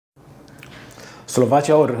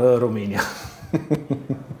Slovacia or Romania?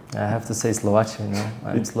 I have to say Slovakia, you know.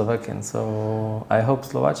 I'm Slovakian, so I hope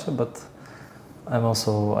Slovakia, but I'm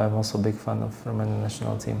also a big fan of Romanian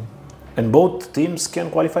national team. And both teams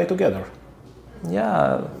can qualify together?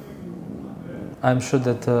 Yeah, I'm sure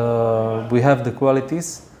that we have the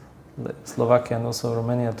qualities, Slovakia and also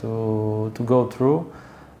Romania, to go through.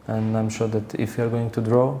 And I'm sure that if we are going to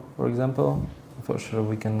draw, for example, for sure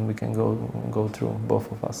we can go through,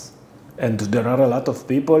 both of us. And there are a lot of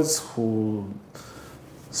people who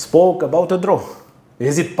spoke about a draw.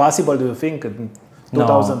 Is it possible, do you think, in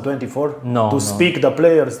 2024? No. To speak the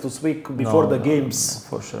players, to speak before the games?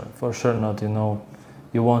 No, for sure not. You know,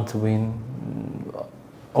 you want to win.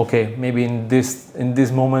 Okay, maybe in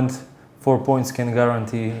this moment, 4 points can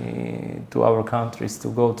guarantee to our countries to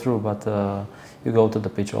go through, but you go to the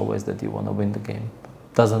pitch always that you want to win the game.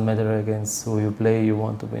 Doesn't matter against who you play, you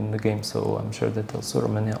want to win the game. So I'm sure that also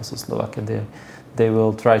Romania, also Slovakia, they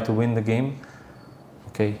will try to win the game.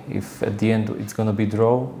 Okay, if at the end it's going to be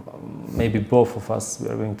draw, maybe both of us we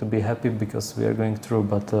are going to be happy because we are going through,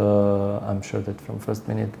 but I'm sure that from first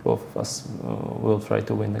minute both of us will try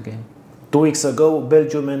to win the game. 2 weeks ago,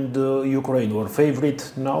 Belgium and Ukraine were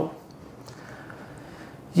favorite now?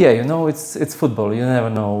 Yeah, you know, it's football. You never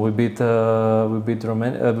know. We beat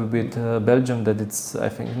Belgium. That it's, I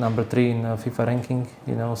think, number 3 in FIFA ranking.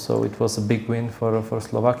 You know, so it was a big win for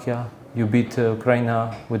Slovakia. You beat Ukraine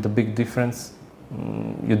with a big difference.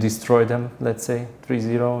 You destroy them, let's say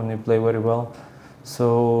 3-0, and you play very well.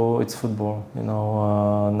 So it's football. You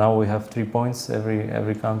know, now we have 3 points.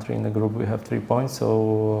 Every country in the group we have 3 points.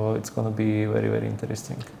 So it's going to be very, very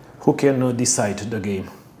interesting. Who can decide the game?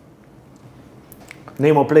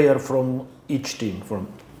 Name a player from each team,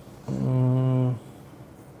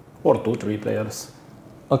 or 2-3 players.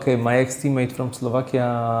 Okay, my ex-teammate from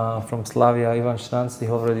Slovakia, from Slavia, Ivan Šranc, he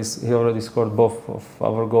already scored both of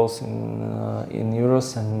our goals in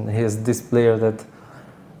Euros, and he is this player that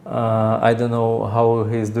I don't know how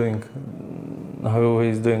he's doing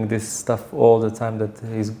this stuff all the time. That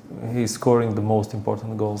he's scoring the most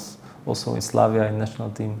important goals also in Slavia in national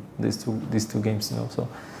team. These two games, you know. So.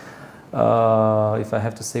 If I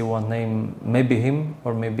have to say one name, maybe him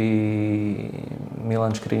or maybe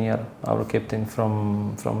Milan Skriniar, our captain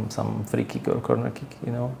from some free kick or corner kick,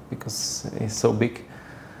 you know, because he's so big.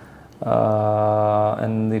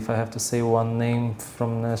 And if I have to say one name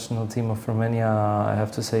from national team of Romania, I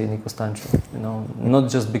have to say Nicolae Stanciu. You know, not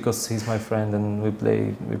just because he's my friend and we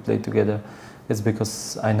play together. It's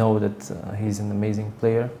because I know that he's an amazing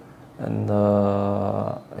player. And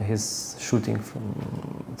his shooting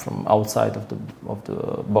from outside of the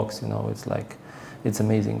box, you know, it's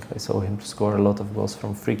amazing. I saw him score a lot of goals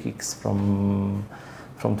from free kicks from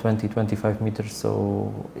 20-25 meters.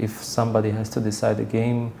 So if somebody has to decide a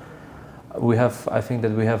game, I think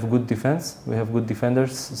that we have good defense, we have good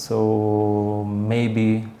defenders. So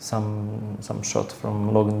maybe some shot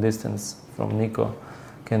from long distance from Nico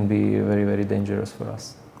can be very, very dangerous for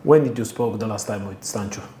us. When did you spoke the last time with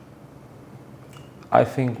Stanciu? I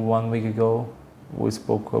think 1 week ago we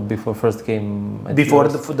spoke before first game. Before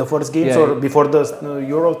the first games, or before the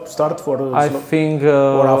Euro start for? I think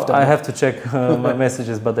or after. I have to check my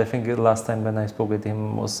messages, but I think the last time when I spoke with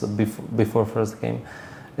him was before first game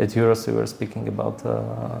at Euros. We were speaking about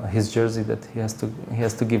his jersey, that he has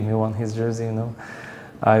to give me his jersey. You know,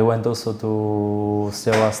 I went also to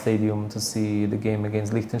Steaua Stadium to see the game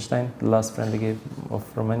against Liechtenstein, the last friendly game of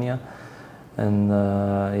Romania. And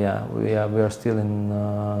yeah, we are still in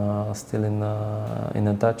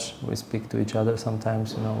touch. We speak to each other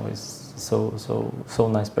sometimes. You know, he's so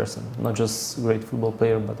nice person. Not just great football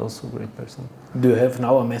player, but also great person. Do you have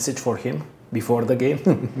now a message for him before the game?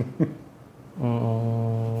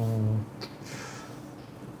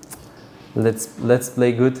 Let's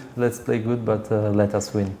play good. Let's play good, but let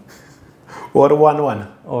us win. Or 1-1.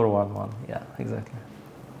 Or 1-1. Yeah, exactly.